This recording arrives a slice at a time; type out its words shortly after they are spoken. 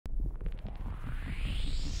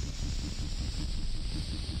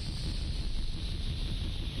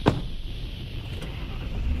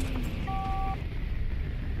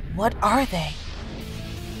What are they?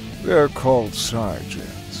 They're called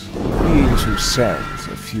Cygens, beings whose cells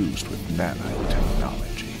are fused with nanite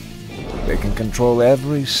technology. They can control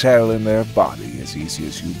every cell in their body as easy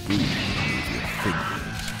as you breathe with your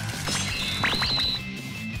fingers.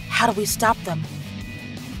 How do we stop them?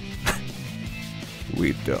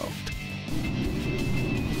 We don't.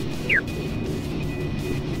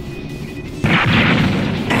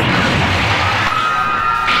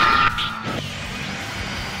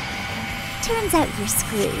 Turns out you're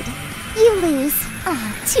screwed. You lose.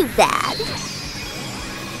 Oh, too bad.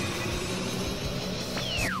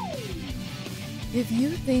 If you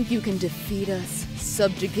think you can defeat us,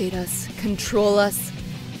 subjugate us, control us,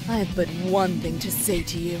 I have but one thing to say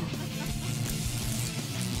to you.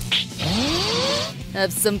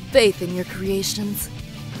 Have some faith in your creations.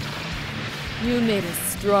 You made us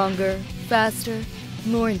stronger, faster,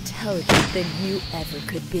 more intelligent than you ever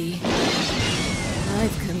could be.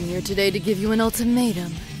 I've come here today to give you an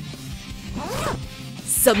ultimatum.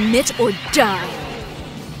 Submit or die!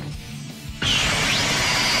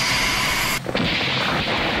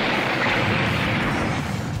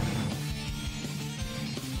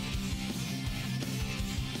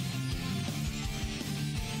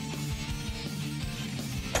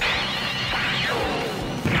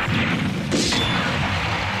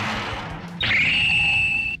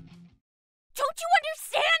 Don't you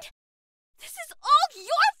understand? This is all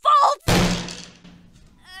your fault!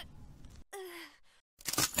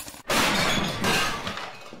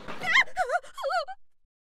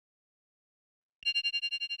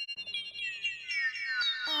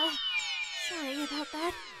 Sorry about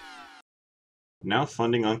that. Now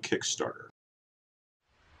funding on Kickstarter.